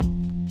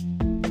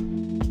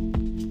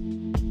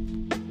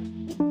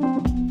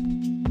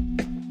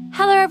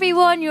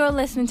everyone, you're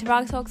listening to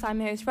Raga Talks. I'm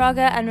your host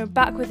Raga, and we're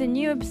back with a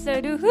new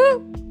episode.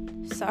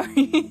 Woohoo!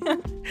 Sorry.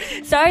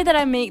 Sorry that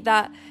I make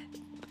that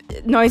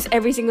noise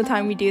every single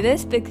time we do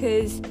this,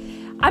 because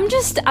I'm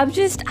just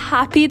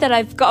happy that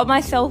I've got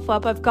myself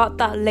up. I've got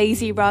that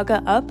lazy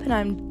Raga up,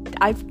 and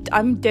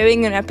I'm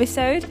doing an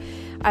episode.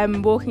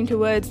 I'm walking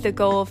towards the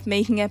goal of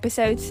making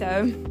episodes,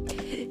 so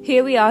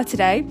here we are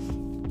today.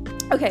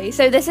 Okay,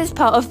 so this is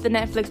part of the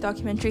Netflix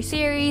documentary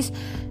series.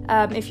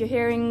 If you're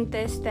hearing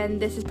this, then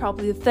this is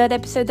probably the third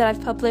episode that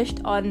I've published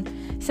on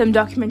some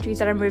documentaries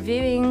that I'm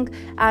reviewing.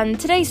 And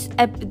today's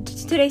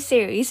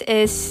series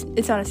it's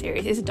not a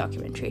series, it's a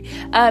documentary.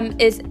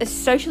 Is A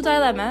Social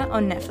Dilemma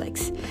on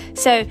Netflix.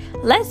 So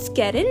let's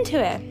get into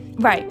it.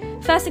 Right,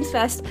 first things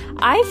first,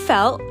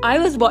 I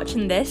was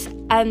watching this,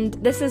 and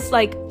this is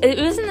it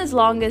wasn't as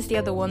long as the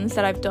other ones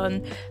that I've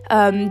done.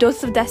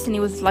 Daughters of Destiny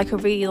was like a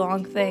really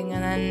long thing,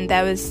 and then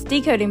there was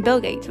Decoding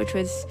Bill Gates, which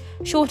was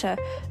shorter,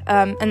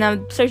 and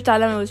then Social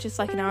Dilemma was just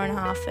like an hour and a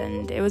half,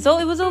 and it was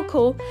all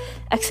cool,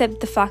 except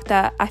the fact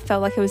that I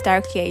felt like it was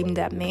directly aimed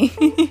at me.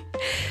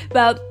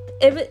 Well,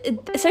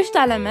 Social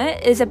Dilemma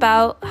is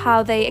about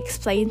how they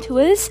explain to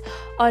us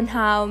on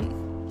how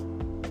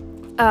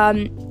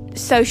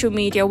social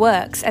media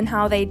works and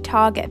how they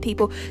target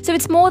people. So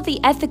it's more the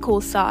ethical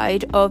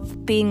side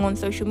of being on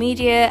social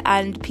media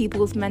and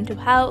people's mental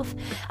health.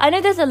 I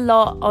know there's a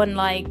lot on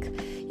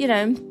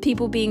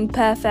people being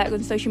perfect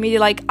on social media.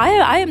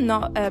 I am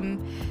not,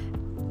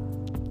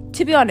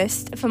 to be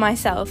honest, for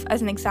myself,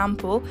 as an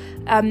example,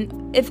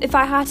 if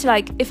I had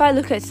to, if I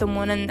look at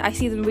someone and I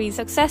see them really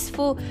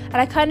successful and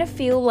I kind of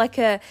feel like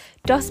a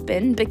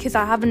dustbin because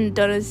I haven't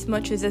done as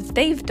much as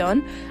they've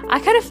done, I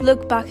kind of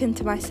look back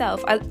into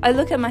myself. I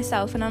look at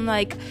myself and I'm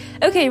like,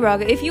 okay,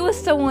 Raga, if you were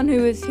someone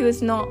who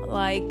was not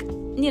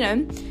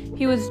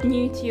who was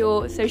new to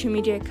your social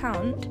media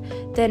account,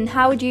 then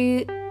how would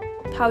you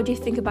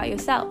think about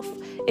yourself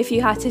if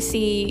you had to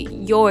see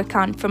your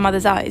account from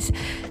others' eyes?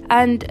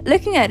 And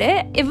looking at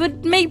it, it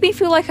would make me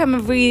feel like I'm a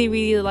really,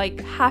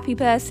 really happy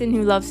person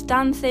who loves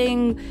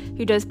dancing,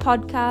 who does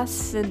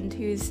podcasts, and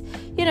who's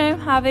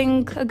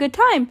having a good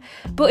time.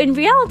 But in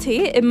reality,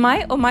 it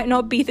might or might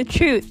not be the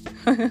truth.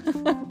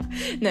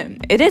 No,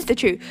 it is the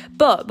truth.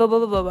 But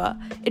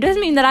it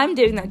doesn't mean that I'm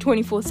doing that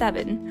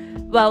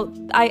 24/7. Well,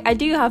 I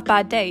do have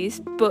bad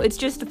days, but it's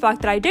just the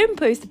fact that I don't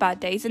post the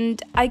bad days,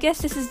 and I guess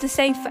this is the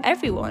same for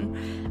everyone.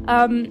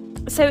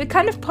 So it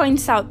kind of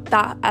points out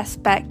that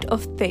aspect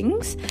of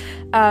things.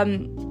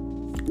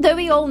 Though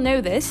we all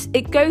know this,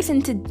 it goes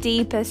into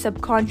deeper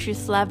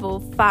subconscious level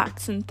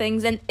facts and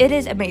things, and it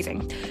is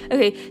amazing.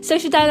 Okay,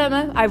 Social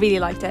Dilemma, I really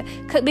liked it,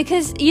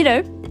 because,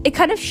 it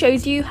kind of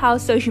shows you how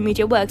social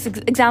media works.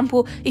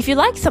 Example, if you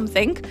like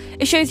something,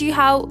 it shows you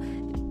how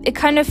it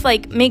kind of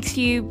makes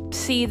you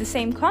see the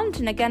same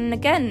content again and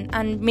again,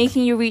 and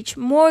making you reach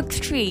more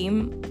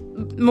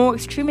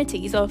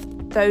extremities of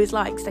those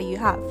likes that you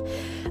have.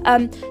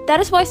 That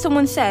is why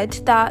someone said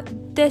that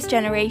this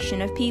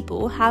generation of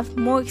people have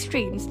more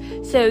extremes.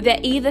 So they're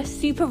either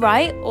super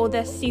right or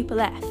they're super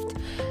left.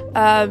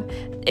 Either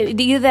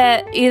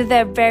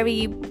they're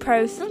very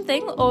pro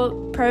something or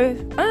pro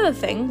another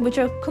thing, which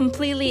are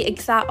completely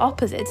exact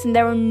opposites, and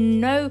there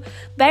are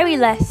very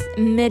less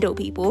middle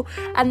people.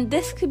 And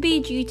this could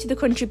be due to the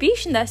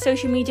contribution that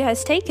social media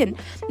has taken,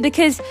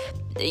 because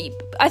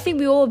I think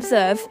we all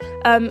observe,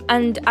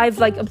 and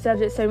I've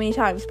observed it so many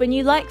times, when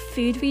you like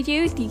food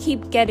videos, you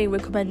keep getting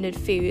recommended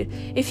food.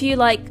 If you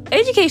like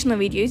educational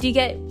videos, you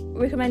get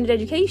recommended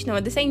educational.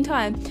 At the same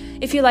time,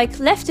 if you like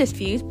leftist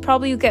views,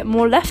 probably you get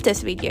more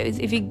leftist videos.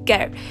 If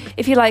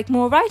you like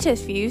more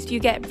rightist views, you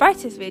get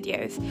rightist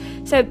videos.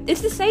 So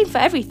it's the same for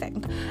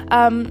everything.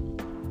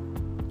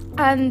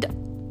 And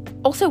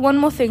also one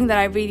more thing that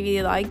I really,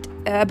 really liked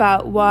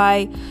about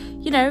why,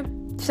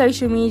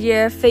 social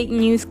media, fake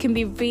news can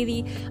be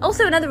really...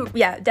 Also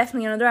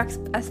definitely another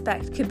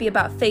aspect could be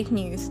about fake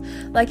news.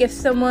 If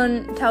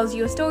someone tells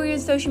you a story on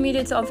social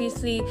media, it's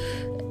obviously...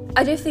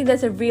 I don't think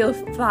there's a real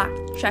fact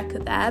checker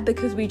there,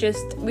 because we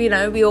just,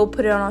 we all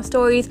put it on our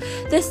stories.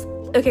 This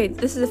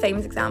is a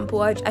famous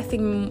example. I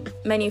think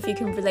many of you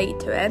can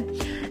relate to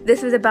it.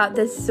 This was about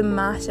this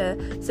Zomato.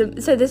 So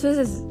this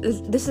is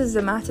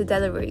Zomato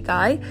delivery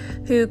guy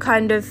who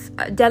kind of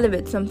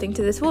delivered something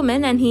to this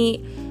woman, and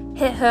he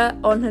hit her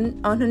on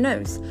her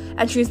nose,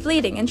 and she was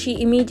bleeding, and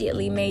she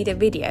immediately made a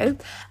video,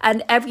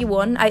 and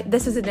everyone,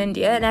 this was in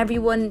India, and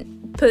everyone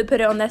put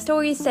it on their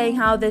stories saying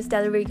how this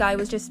delivery guy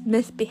was just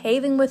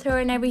misbehaving with her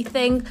and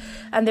everything.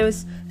 And they were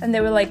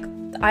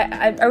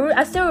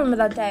I still remember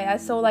that day. I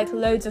saw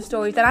loads of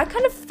stories, and I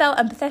kind of felt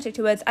empathetic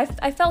towards.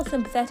 I felt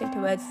sympathetic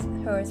towards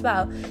her as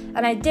well,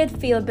 and I did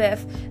feel a bit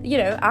of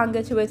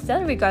anger towards the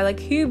delivery guy,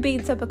 who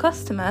beats up a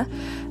customer.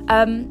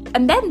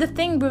 And then the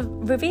thing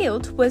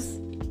revealed was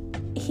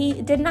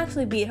he didn't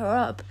actually beat her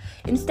up.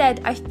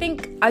 Instead, I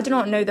do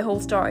not know the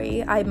whole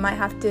story. I might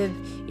have to,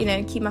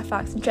 keep my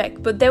facts in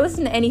check. But there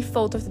wasn't any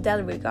fault of the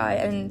delivery guy,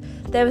 and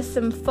there was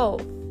some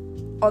fault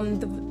on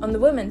the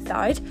women's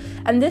side,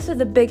 and this was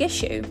a big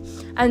issue.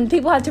 And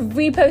people had to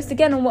repost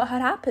again on what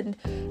had happened.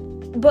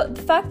 But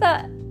the fact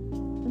that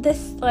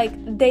this, like,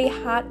 they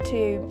had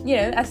to, you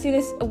know, as soon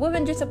as a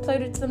woman just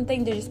uploaded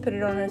something, they just put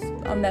it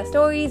on their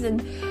stories,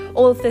 and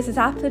all of this has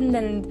happened,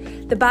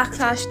 and the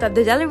backlash that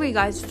the delivery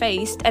guys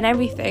faced and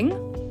everything.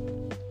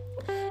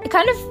 It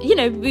kind of, you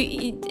know,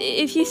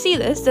 if you see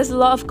this, there's a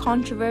lot of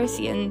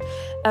controversy and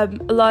a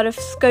lot of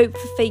scope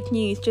for fake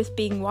news just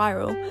being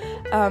viral.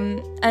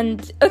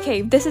 And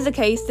okay, this is a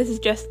case, this is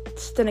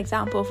just an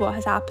example of what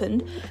has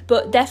happened,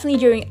 but definitely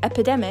during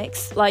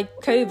epidemics like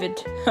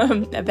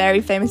COVID, a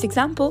very famous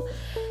example.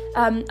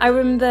 I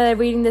remember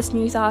reading this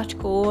news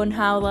article on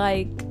how,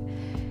 like,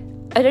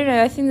 I don't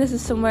know, I think this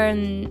is somewhere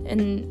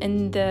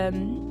in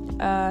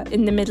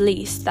the Middle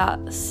East, that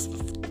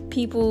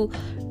people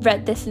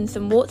read this in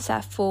some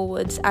WhatsApp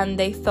forwards and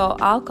they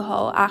thought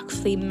alcohol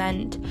actually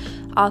meant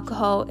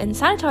alcohol in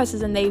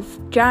sanitizers, and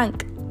they've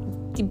drank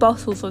the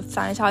bottles of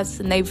sanitizers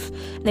and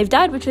they've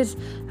died, which is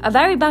a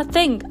very bad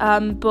thing.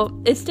 But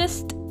it's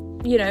just,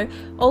 you know,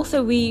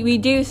 also we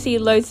do see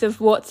loads of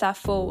WhatsApp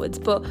forwards,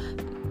 but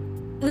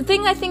the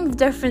thing, I think the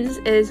difference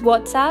is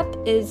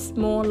WhatsApp is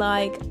more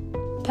like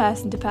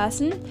person to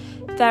person,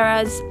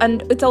 whereas,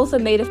 and it's also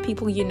made of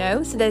people you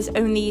know, so there's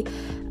only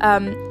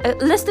a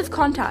list of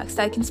contacts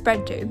that it can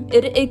spread to.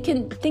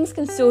 Things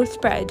can still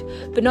spread,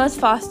 but not as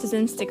fast as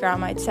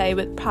Instagram, I'd say,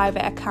 with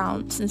private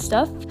accounts and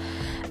stuff.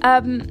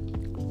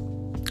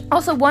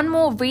 Also, one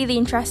more really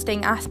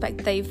interesting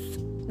aspect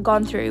they've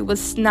gone through was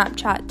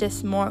Snapchat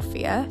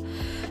dysmorphia.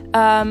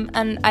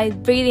 And I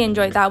really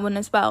enjoyed that one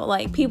as well,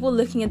 like people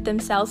looking at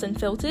themselves in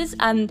filters,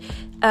 and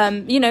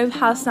you know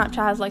how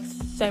Snapchat has like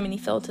so many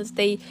filters.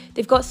 They've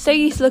got so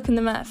used to looking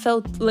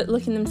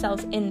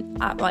themselves in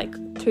at like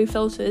through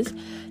filters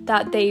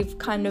that they've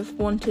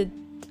gone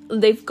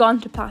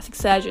to plastic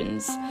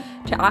surgeons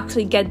to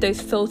actually get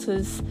those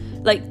filters,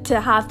 like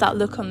to have that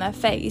look on their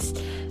face,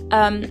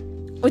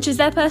 which is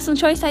their personal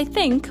choice, I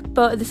think.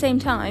 But at the same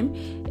time,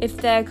 if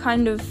they're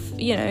kind of,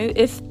 you know,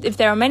 if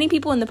there are many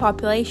people in the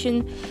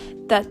population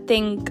that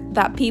think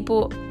that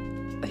people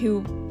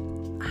who,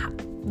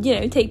 you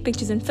know, take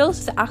pictures in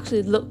filters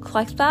actually look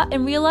like that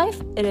in real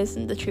life, it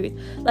isn't the truth.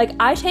 Like,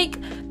 I take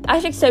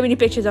so many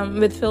pictures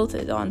with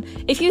filters on.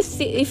 If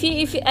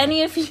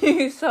any of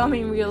you saw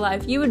me in real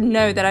life, you would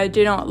know that I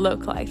do not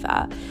look like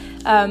that.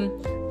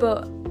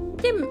 But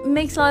it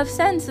makes a lot of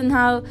sense in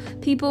how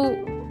people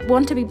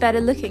want to be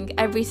better looking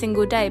every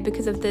single day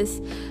because of this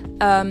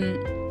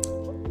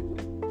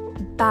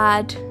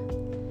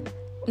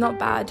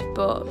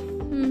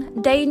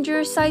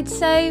dangerous, I'd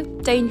say,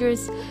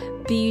 dangerous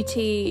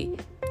beauty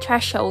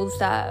thresholds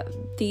that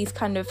these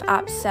kind of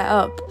apps set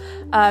up.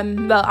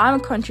 Well, I'm a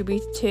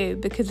contributor too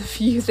because of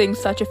using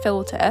such a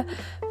filter,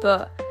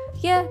 but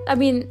yeah, I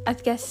mean, I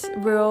guess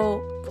we're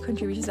all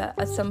contributors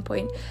at some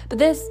point. But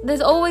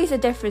there's always a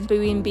difference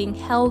between being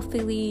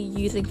healthily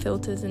using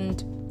filters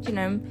and, you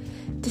know,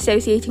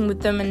 dissociating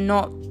with them and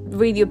not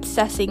really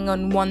obsessing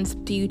on one's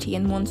beauty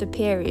and one's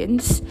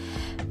appearance.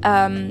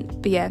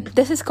 But yeah,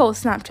 this is called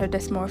Snapchat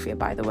dysmorphia,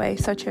 by the way.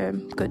 Such a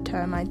good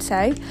term, I'd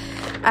say.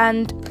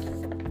 And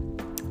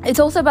it's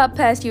also about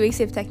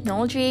persuasive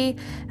technology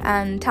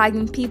and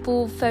tagging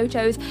people,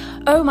 photos.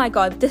 Oh my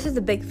god, this is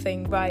a big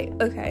thing, right?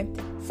 Okay,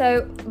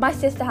 so my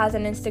sister has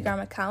an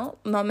Instagram account.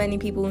 Not many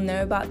people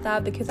know about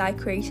that because I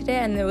created it,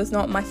 and it was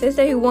not my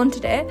sister who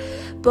wanted it.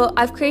 But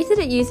I've created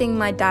it using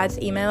my dad's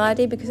email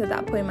ID because at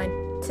that point my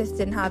sister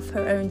didn't have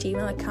her own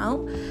Gmail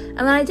account. And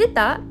when I did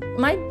that,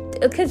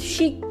 because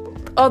she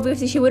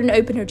wouldn't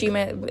open her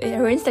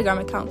Instagram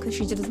account because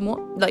she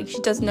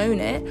doesn't own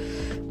it.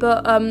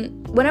 But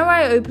whenever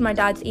I open my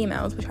dad's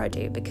emails, which I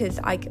do because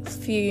I get a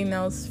few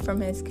emails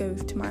from his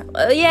goes to my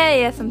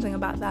something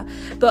about that.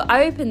 But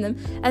I open them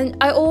and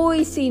I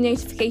always see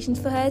notifications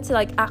for her to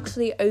like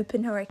actually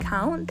open her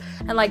account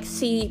and like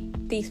see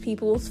these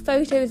people's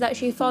photos that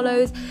she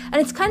follows. And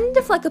it's kind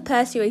of like a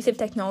persuasive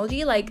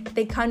technology. Like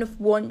they kind of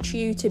want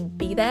you to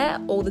be there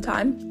all the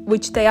time,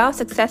 which they are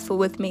successful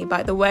with me,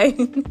 by the way.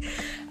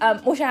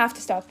 Which I have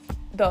to stop.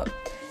 But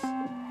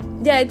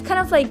yeah, it's kind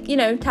of like, you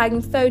know,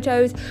 tagging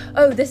photos.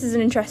 Oh, this is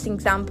an interesting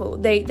example.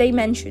 They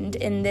mentioned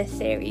in this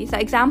series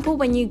that example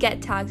when you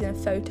get tagged in a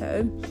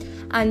photo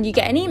and you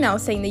get an email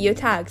saying that you're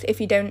tagged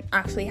if you don't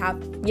actually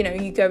have, you know,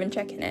 you go and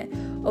check in it.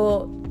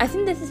 Or I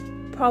think this is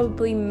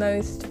probably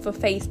most for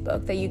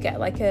Facebook, that you get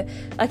like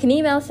an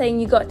email saying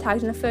you got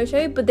tagged in a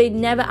photo, but they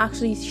never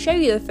actually show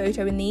you the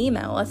photo in the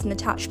email as an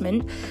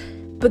attachment,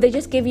 but they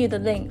just give you the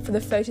link for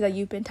the photo that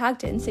you've been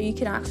tagged in, so you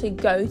can actually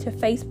go to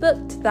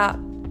Facebook, to that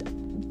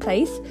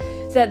place,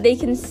 so that they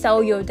can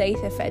sell your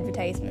data for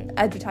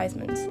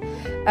advertisements.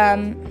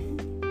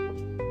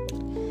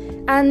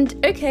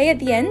 And okay, at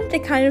the end they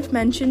kind of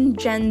mentioned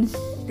Gen Z,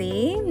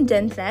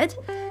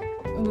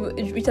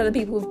 which are the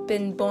people who've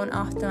been born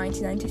after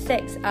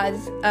 1996,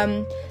 as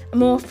a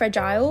more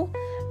fragile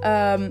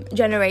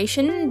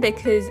generation,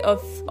 because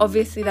of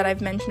obviously that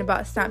I've mentioned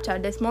about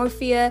Snapchat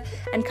dysmorphia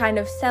and kind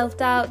of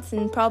self-doubts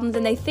and problems,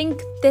 and they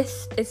think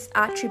this is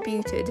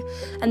attributed,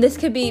 and this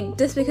could be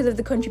just because of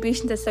the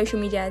contributions that social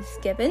media has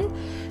given.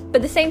 But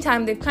at the same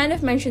time, they've kind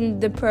of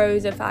mentioned the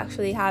pros of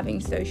actually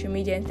having social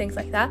media and things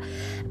like that.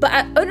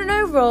 But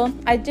overall,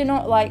 I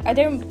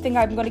don't think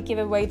I'm going to give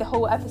away the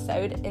whole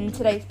episode in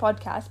today's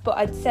podcast, but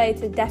I'd say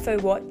it's a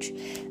defo watch.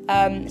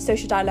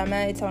 Social Dilemma,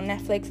 it's on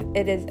Netflix.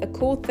 It is a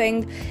cool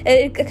thing.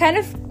 It kind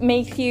of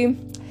makes you,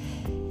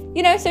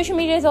 social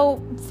media is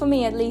all, for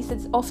me at least,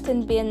 it's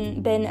often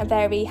been a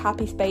very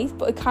happy space,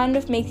 but it kind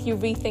of makes you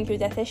rethink your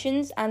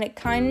decisions, and it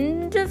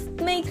kind of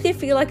makes you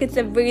feel like it's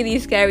a really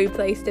scary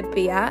place to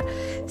be at.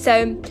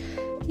 So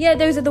yeah,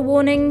 those are the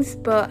warnings,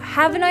 but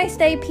have a nice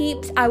day,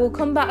 peeps. I will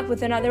come back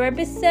with another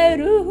episode.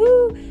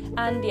 Woohoo!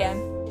 And yeah,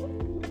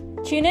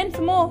 tune in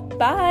for more.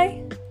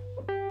 Bye.